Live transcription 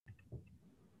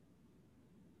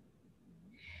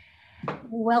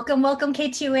Welcome, welcome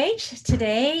K2H.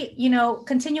 Today,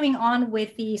 continuing on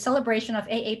with the celebration of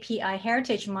AAPI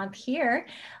Heritage Month here,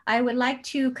 I would like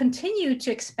to continue to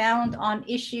expound on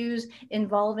issues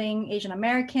involving Asian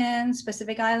Americans,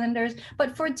 Pacific Islanders.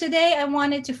 But for today, I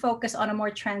wanted to focus on a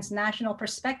more transnational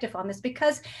perspective on this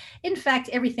because, in fact,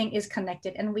 everything is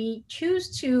connected and we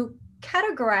choose to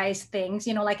categorize things,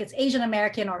 like it's Asian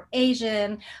American or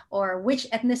Asian, or which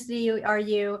ethnicity are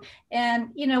you?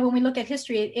 And, when we look at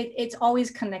history, it's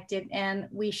always connected, and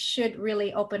we should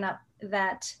really open up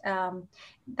that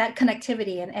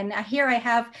connectivity. And here I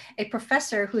have a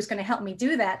professor who's going to help me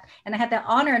do that. And I had the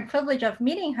honor and privilege of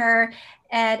meeting her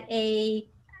at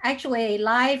actually a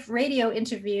live radio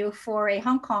interview for a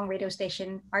Hong Kong radio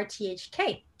station,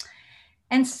 RTHK.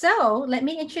 And so let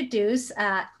me introduce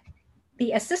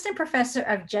the Assistant Professor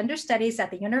of Gender Studies at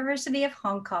the University of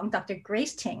Hong Kong, Dr.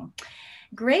 Grace Ting.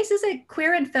 Grace is a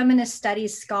queer and feminist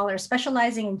studies scholar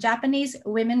specializing in Japanese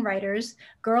women writers,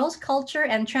 girls' culture,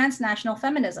 and transnational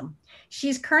feminism.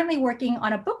 She's currently working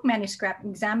on a book manuscript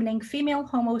examining female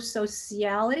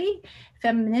homosociality,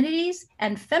 femininities,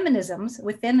 and feminisms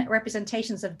within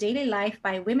representations of daily life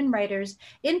by women writers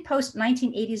in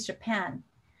post-1980s Japan.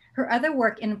 Her other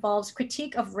work involves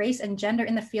critique of race and gender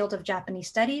in the field of Japanese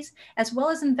studies, as well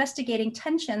as investigating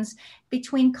tensions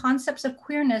between concepts of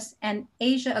queerness and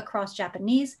Asia across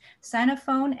Japanese,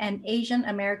 Sinophone, and Asian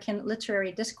American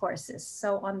literary discourses.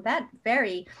 So on that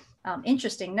very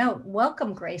interesting note,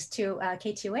 welcome, Grace, to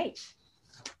K2H.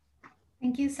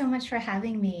 Thank you so much for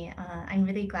having me. I'm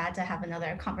really glad to have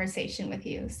another conversation with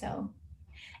you.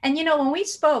 And when we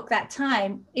spoke that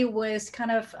time, it was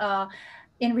kind of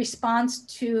in response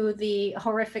to the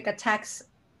horrific attacks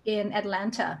in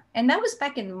Atlanta. And that was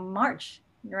back in March,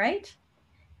 right?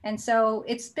 And so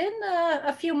it's been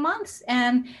a few months,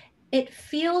 and it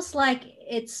feels like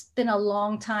it's been a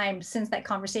long time since that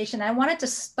conversation. I wanted to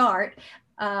start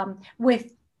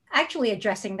with actually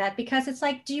addressing that, because it's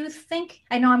like, do you think,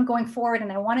 I know I'm going forward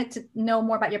and I wanted to know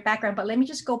more about your background, but let me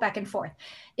just go back and forth.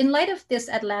 In light of this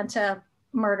Atlanta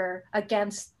murder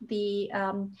against the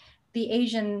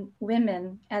Asian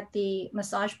women at the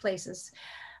massage places,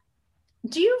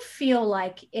 do you feel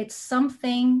like it's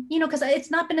something, because it's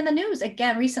not been in the news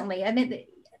again recently, I mean,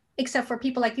 except for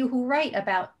people like you who write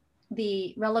about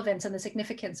the relevance and the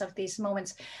significance of these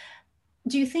moments.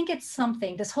 Do you think it's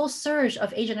something, this whole surge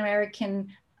of Asian American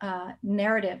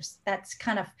narratives that's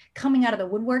kind of coming out of the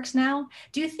woodworks now?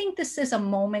 Do you think this is a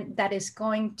moment that is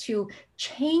going to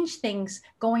change things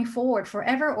going forward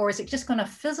forever, or is it just going to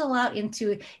fizzle out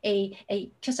into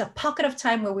just a pocket of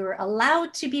time where we were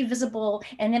allowed to be visible,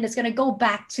 and then it's going to go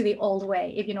back to the old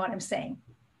way, if you know what I'm saying?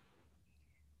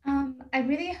 I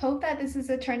really hope that this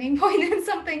is a turning point and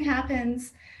something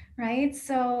happens, right?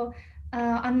 So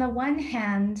on the one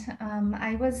hand,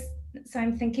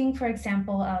 I'm thinking, for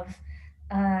example, of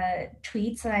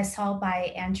tweets that I saw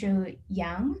by Andrew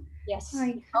Yang. Yes.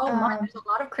 Like, Oh my, there's a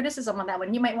lot of criticism on that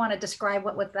one. You might want to describe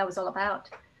what that was all about.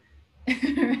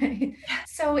 right.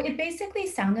 So it basically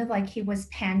sounded like he was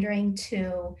pandering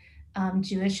to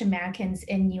Jewish Americans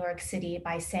in New York City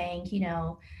by saying,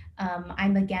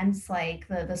 I'm against like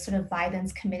the sort of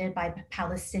violence committed by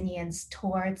Palestinians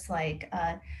towards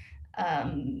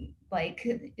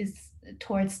is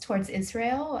towards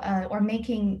Israel, or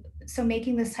making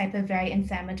this type of very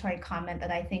inflammatory comment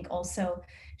that I think also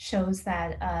shows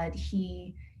that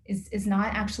he is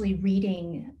not actually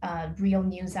reading real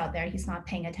news out there. He's not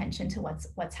paying attention to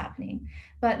what's happening.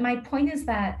 But my point is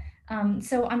that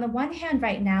so on the one hand,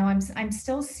 right now, I'm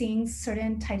still seeing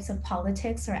certain types of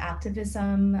politics or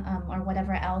activism or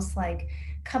whatever else, like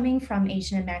coming from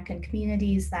Asian American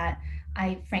communities that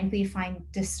I frankly find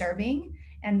disturbing.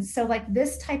 And so like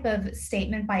this type of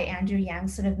statement by Andrew Yang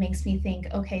sort of makes me think,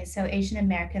 okay, so Asian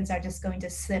Americans are just going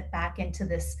to slip back into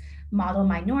this model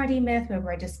minority myth where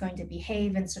we're just going to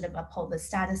behave and sort of uphold the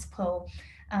status quo.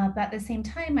 But at the same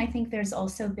time, I think there's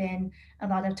also been a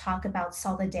lot of talk about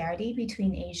solidarity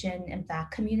between Asian and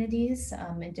Black communities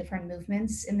in different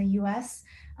movements in the US,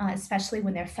 especially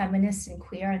when they're feminist and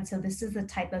queer. And so this is the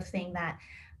type of thing that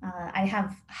I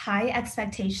have high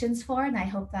expectations for. And I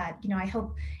hope that, I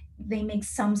hope they make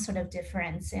some sort of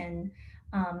difference in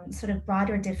sort of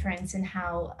broader difference in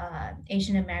how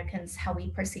Asian Americans, how we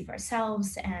perceive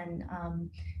ourselves, and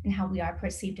how we are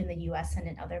perceived in the US and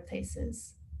in other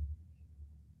places.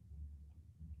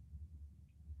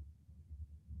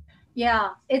 Yeah,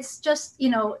 it's just,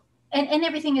 and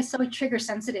everything is so trigger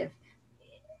sensitive.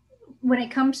 when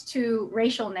it comes to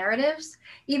racial narratives,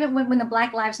 even when the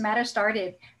Black Lives Matter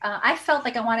started, I felt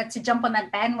like I wanted to jump on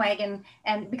that bandwagon,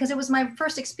 and because it was my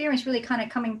first experience really kind of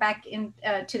coming back in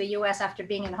to the US after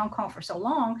being in Hong Kong for so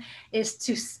long, is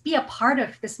to be a part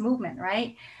of this movement,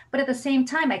 right? But at the same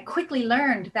time, I quickly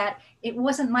learned that it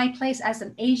wasn't my place as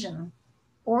an Asian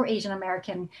or Asian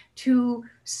American to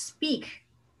speak.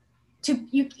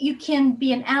 You can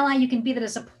be an ally, you can be there to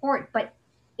support, but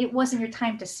it wasn't your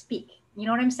time to speak. You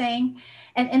know what I'm saying?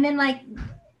 And then, like,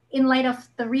 in light of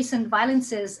the recent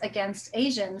violences against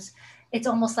Asians, it's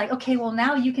almost like, okay, well,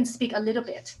 now you can speak a little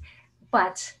bit,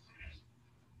 but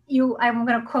I'm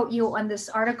going to quote you on this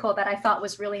article that I thought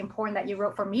was really important that you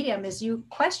wrote for Medium, is you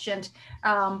questioned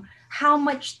how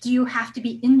much do you have to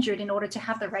be injured in order to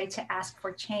have the right to ask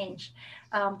for change?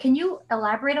 Can you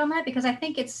elaborate on that? Because I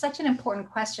think it's such an important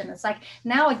question. It's like,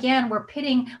 now again, we're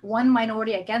pitting one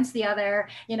minority against the other.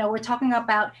 You know, we're talking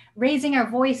about raising our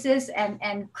voices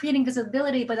and creating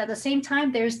visibility, but at the same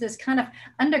time, there's this kind of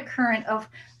undercurrent of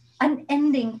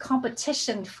unending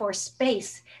competition for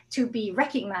space to be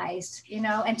recognized, you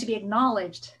know, and to be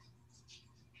acknowledged.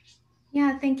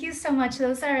 Yeah, thank you so much.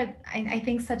 Those are, I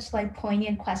think, such like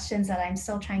poignant questions that I'm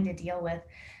still trying to deal with.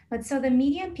 But so the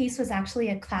Medium piece was actually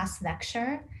a class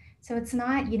lecture. So it's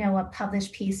not, you know, a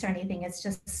published piece or anything. It's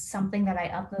just something that I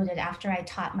uploaded after I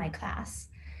taught my class.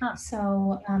 Huh.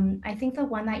 So I think the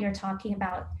one that you're talking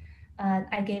about,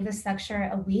 I gave this lecture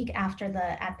a week after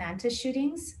the Atlanta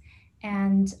shootings.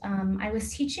 And I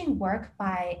was teaching work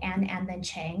by Anne Anlin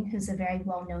Chang, who's a very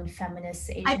well-known feminist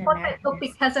Asian I bought that book Americanist.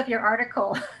 because of your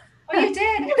article. Oh, you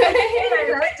did?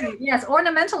 Yes,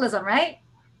 ornamentalism, right?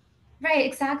 Right,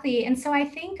 exactly. And so I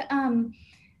think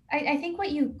I think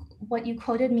what you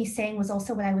quoted me saying was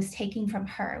also what I was taking from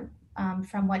her,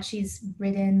 from what she's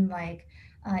written, like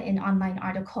in online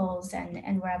articles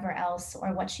and wherever else,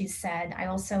 or what she said. I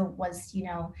also was, you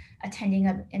know, attending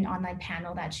an online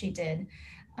panel that she did.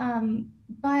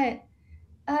 But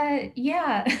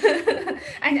yeah,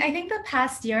 I think the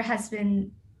past year has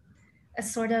been a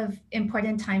sort of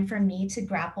important time for me to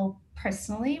grapple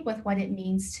personally with what it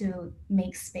means to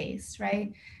make space,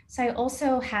 right? So I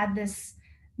also had this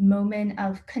moment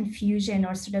of confusion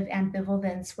or sort of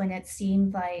ambivalence when it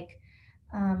seemed like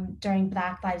during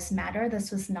Black Lives Matter,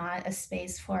 this was not a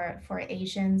space for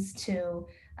Asians to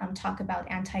talk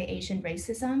about anti-Asian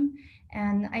racism.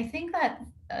 And I think that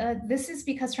this is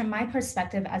because, from my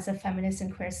perspective as a feminist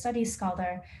and queer studies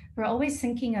scholar, we're always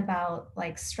thinking about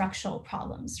like structural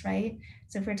problems, right?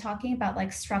 So if we're talking about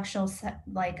like structural,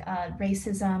 like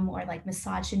racism or like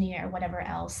misogyny or whatever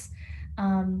else,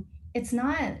 it's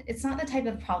not the type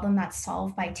of problem that's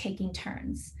solved by taking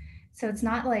turns. So it's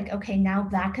not like, okay, now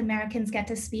Black Americans get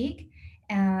to speak,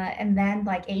 and then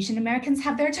like Asian Americans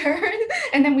have their turn,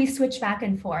 and then we switch back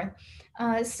and forth.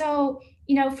 So,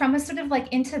 you know, from a sort of like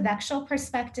intellectual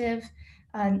perspective,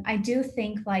 I do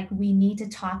think like we need to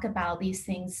talk about these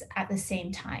things at the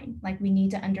same time. Like we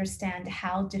need to understand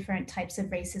how different types of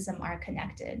racism are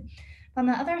connected. On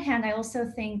the other hand, I also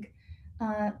think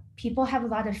people have a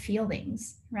lot of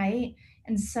feelings, right?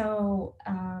 And so,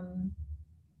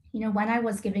 you know, when I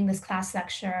was giving this class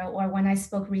lecture, or when I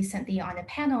spoke recently on a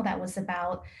panel that was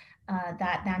about the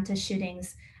Atlanta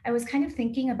shootings, I was kind of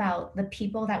thinking about the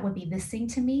people that would be listening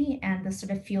to me and the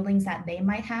sort of feelings that they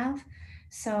might have.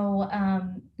 So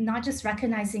not just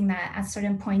recognizing that at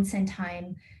certain points in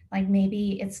time, like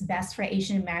maybe it's best for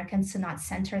Asian Americans to not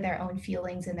center their own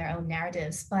feelings and their own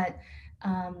narratives, but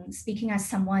speaking as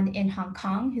someone in Hong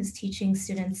Kong who's teaching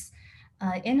students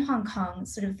in Hong Kong,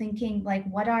 sort of thinking like,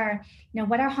 what are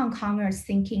Hong Kongers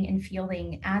thinking and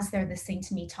feeling as they're listening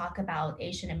to me talk about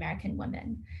Asian American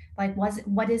women? Like,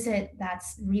 what is it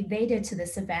that's related to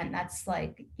this event that's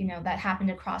like, you know, that happened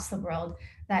across the world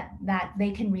that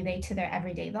they can relate to their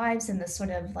everyday lives and the sort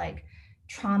of like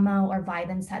trauma or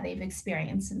violence that they've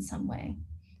experienced in some way.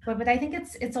 But I think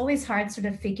it's always hard sort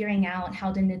of figuring out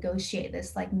how to negotiate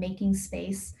this, like making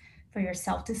space for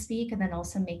yourself to speak and then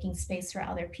also making space for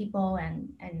other people,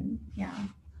 and yeah.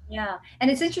 Yeah, and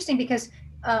it's interesting because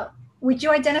would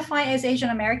you identify as Asian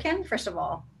American, first of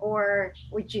all, or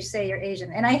would you say you're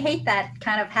Asian? And I hate that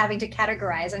kind of having to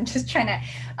categorize. I'm just trying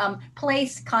to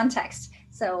place context.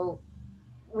 So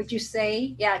would you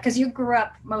say, yeah, because you grew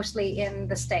up mostly in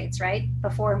the States, right?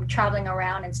 Before traveling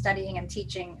around and studying and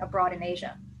teaching abroad in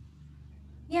Asia.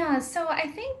 Yeah, so I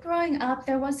think growing up,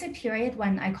 there was a period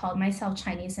when I called myself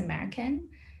Chinese American.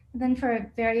 And then for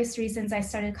various reasons, I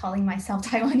started calling myself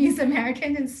Taiwanese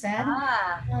American instead.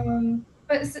 Ah,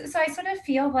 But so I sort of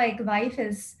feel like life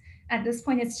is, at this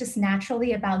point, it's just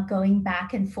naturally about going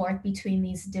back and forth between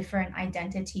these different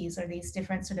identities or these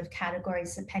different sort of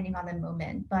categories, depending on the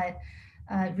moment. But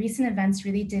recent events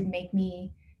really did make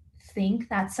me think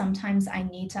that sometimes I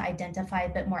need to identify a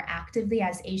bit more actively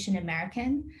as Asian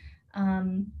American,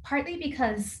 partly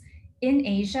because in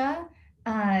Asia,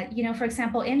 for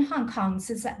example, in Hong Kong,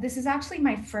 this is actually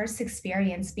my first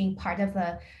experience being part of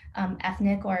a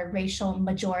ethnic or racial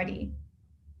majority,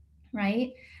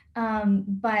 right?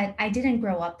 But I didn't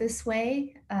grow up this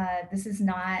way. This is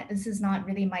not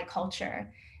really my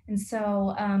culture, and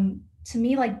so to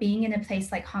me, like being in a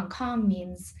place like Hong Kong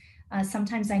means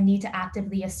sometimes I need to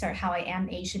actively assert how I am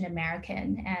Asian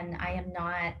American, and I am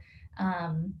not.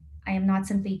 I am not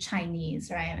simply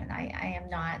Chinese, right? And I am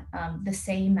not the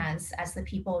same as the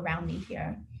people around me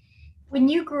here. When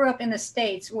you grew up in the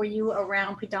States, were you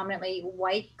around predominantly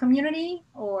white community,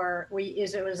 or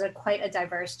was it quite a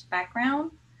diverse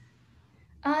background?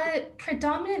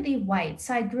 Predominantly white.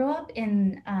 So I grew up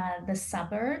in the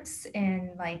suburbs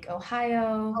in like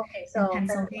Ohio Okay, and so very white.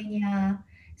 Pennsylvania.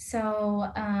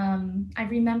 So I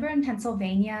remember in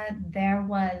Pennsylvania, there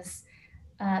was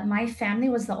my family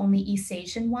was the only East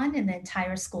Asian one in the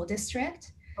entire school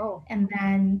district. Oh, And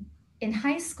then in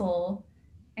high school,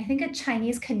 I think a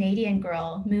Chinese Canadian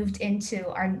girl moved into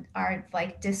our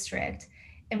like district,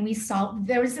 and we saw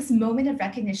there was this moment of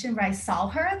recognition where I saw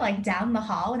her like down the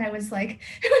hall, and I was like,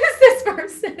 "Who is this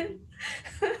person?"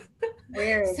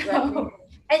 weird, right? so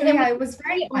And, so and yeah, it was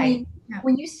very white. Yeah.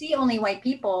 when you see only white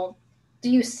people, do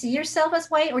you see yourself as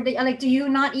white, or do you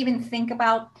not even think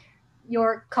about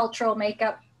your cultural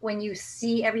makeup when you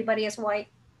see everybody as white,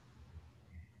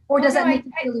 or Oh does no, that make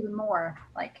you feel even more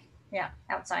like, yeah,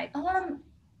 outside? um,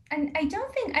 and I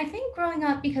don't think, I think growing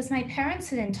up, because my parents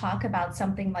didn't talk about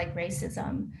something like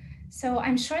racism, so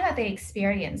I'm sure that they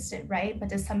experienced it, right? But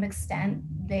to some extent,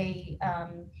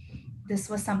 this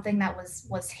was something that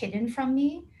was hidden from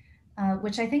me,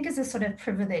 which I think is a sort of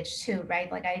privilege too, right?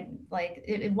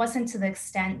 It wasn't to the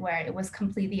extent where it was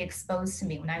completely exposed to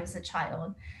me when I was a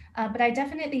child. But I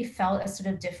definitely felt a sort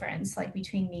of difference like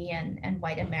between me and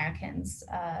white Americans.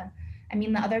 I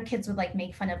mean, the other kids would like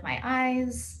make fun of my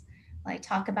eyes, like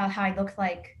talk about how I looked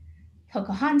like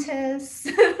Pocahontas,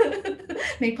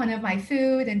 make fun of my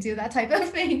food and do that type of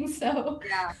thing. So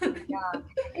Yeah, yeah.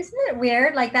 Isn't it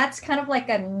weird? Like that's kind of like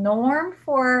a norm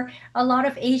for a lot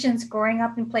of Asians growing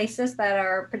up in places that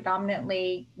are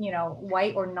predominantly,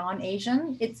 white or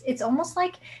non-Asian. It's almost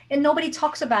like, and nobody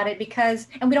talks about it because,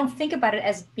 and we don't think about it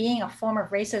as being a form of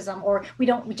racism, or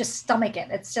we just stomach it.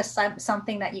 It's just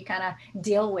something that you kind of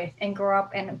deal with and grow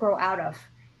up and grow out of.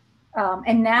 And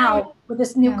right. now with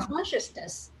this new Yeah.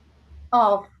 consciousness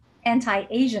of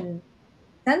anti-Asian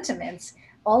sentiments,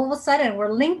 all of a sudden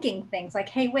we're linking things like,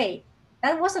 hey, wait,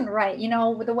 that wasn't right.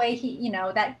 With the way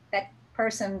that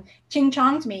person ching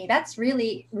chonged me, that's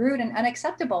really rude and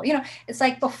unacceptable. It's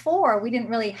like before we didn't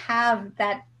really have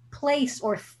that place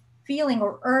or feeling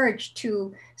or urge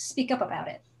to speak up about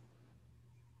it.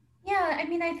 Yeah, I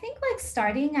mean, I think like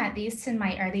starting at least in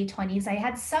my early 20s, I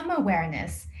had some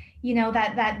awareness,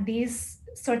 that these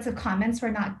sorts of comments were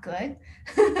not good,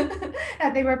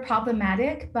 that they were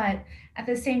problematic, but at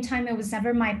the same time, it was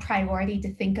never my priority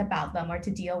to think about them or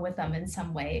to deal with them in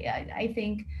some way. I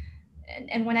think,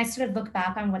 and when I sort of look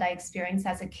back on what I experienced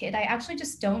as a kid, I actually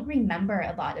just don't remember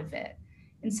a lot of it.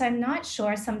 And so I'm not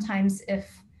sure sometimes if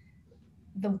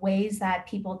the ways that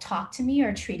people talked to me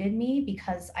or treated me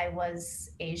because I was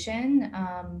Asian,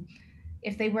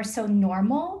 if they were so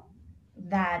normal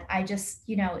that I just,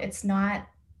 it's not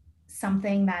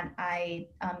something that I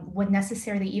would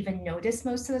necessarily even notice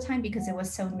most of the time because it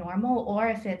was so normal, or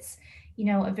if it's,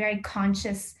 a very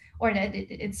conscious, or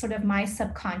it's sort of my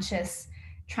subconscious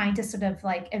trying to sort of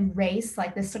like erase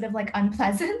like this sort of like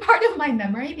unpleasant part of my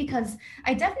memory because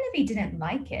I definitely didn't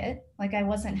like it. Like I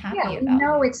wasn't Yeah, happy we about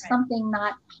know it. it's something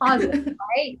not positive,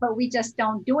 right? But we just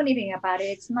don't do anything about it.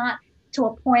 It's not to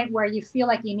a point where you feel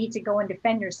like you need to go and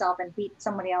defend yourself and beat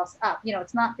somebody else up.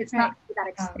 It's not Right. to that Um,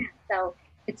 extent. So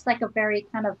it's like a very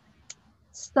kind of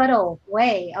subtle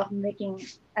way of making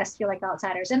us feel like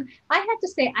outsiders. And I had to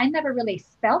say, I never really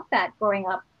felt that growing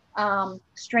up,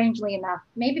 strangely enough,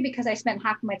 maybe because I spent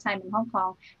half of my time in Hong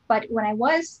Kong. But when I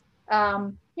was,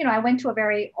 I went to a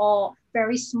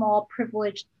very small,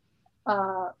 privileged,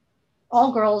 uh,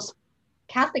 all girls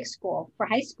Catholic school for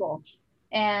high school.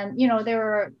 And, there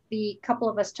were the couple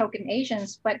of us token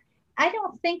Asians, but I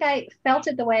don't think I felt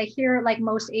it the way I hear like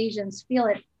most Asians feel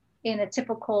it in a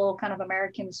typical kind of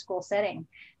American school setting.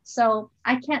 So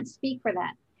I can't speak for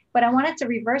that. But I wanted to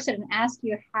reverse it and ask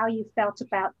you how you felt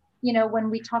about, when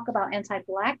we talk about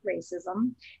anti-Black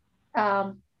racism,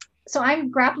 um, so I'm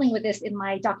grappling with this in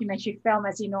my documentary film,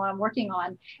 as you know, I'm working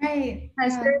on, Right.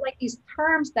 because there Yeah. are like these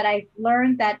terms that I've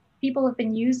learned that people have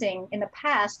been using in the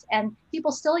past, and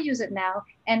people still use it now.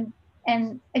 And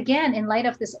again, in light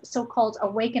of this so-called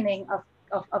awakening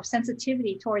of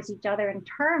sensitivity towards each other and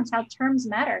terms, how terms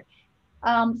matter.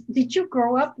 Did you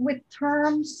grow up with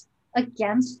terms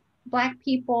against Black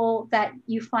people that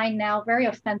you find now very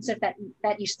offensive,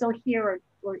 that you still hear,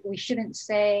 or we shouldn't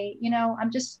say?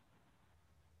 I'm just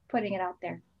putting it out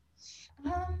there.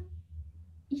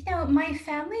 Um, my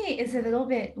family is a little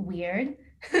bit weird.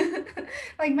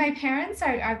 Like my parents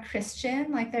are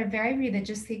Christian, like they're very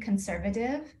religiously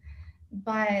conservative,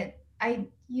 but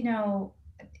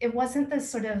it wasn't the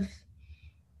sort of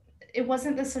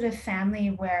family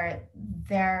where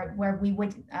we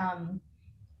would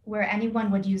where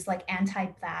anyone would use like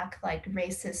anti-black, like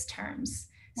racist terms.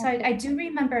 So Okay. I do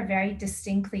remember very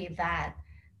distinctly that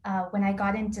when I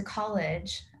got into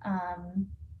college,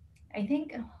 I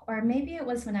think, or maybe it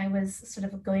was when I was sort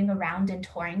of going around and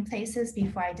touring places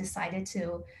before I decided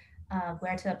to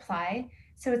where to apply.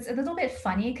 So it's a little bit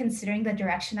funny considering the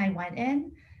direction I went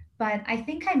in, but I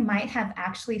think I might have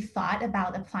actually thought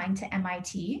about applying to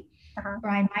MIT, Uh-huh. or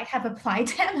I might have applied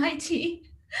to MIT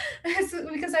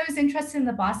because I was interested in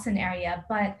the Boston area.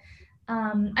 But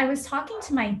I was talking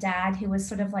to my dad, who was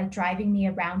sort of like driving me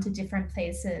around to different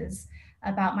places,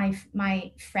 about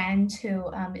my friend who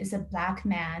is a Black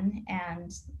man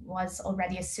and was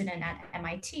already a student at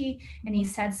MIT, and he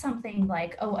said something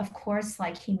like, "Oh, of course,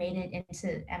 like he made it into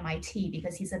MIT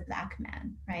because he's a Black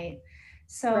man, right?" Right.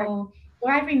 So,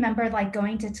 or I remember like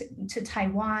going to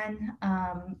Taiwan,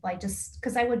 like just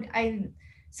because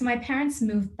so my parents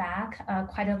moved back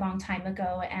quite a long time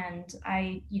ago, and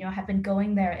I, have been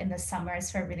going there in the summers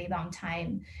for a really long time.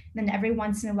 And then every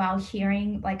once in a while,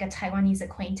 hearing like a Taiwanese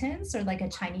acquaintance or like a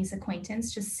Chinese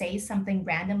acquaintance just say something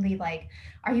randomly like,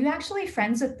 "Are you actually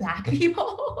friends with Black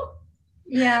people?"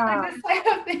 Like Yeah. this type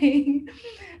of thing.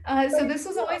 So this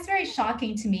was always very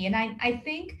shocking to me. And I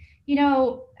think,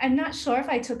 I'm not sure if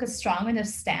I took a strong enough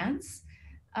stance.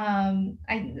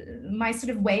 My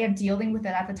sort of way of dealing with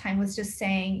it at the time was just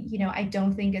saying, I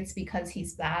don't think it's because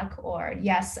he's Black, or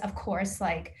yes, of course,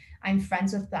 like I'm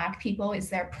friends with Black people. Is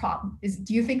there problem?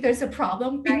 Do you think there's a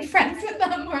problem being Right. friends with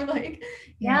them? Or like,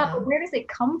 Yeah, yeah, but where does it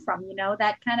come from?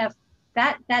 That kind of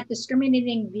that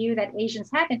discriminating view that Asians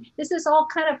have, and this is all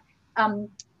kind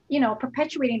of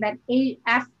perpetuating that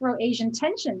Afro-Asian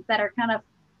tensions that are kind of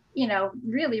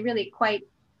really really quite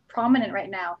prominent right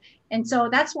now. And so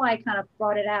that's why I kind of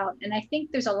brought it out. And I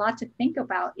think there's a lot to think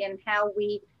about in how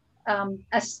we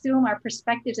assume our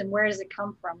perspectives, and where does it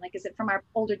come from? Like, is it from our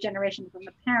older generation, from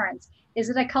the parents? Is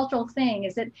it a cultural thing?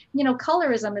 Is it,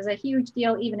 colorism is a huge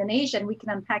deal even in Asia, and we can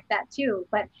unpack that too.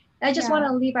 But I just want yeah.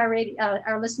 to leave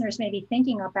our listeners maybe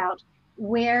thinking about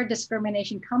where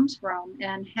discrimination comes from,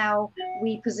 and how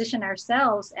we position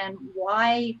ourselves, and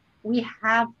why we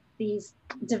have these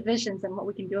divisions, and what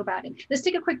we can do about it. Let's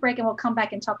take a quick break, and we'll come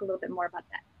back and talk a little bit more about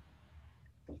that.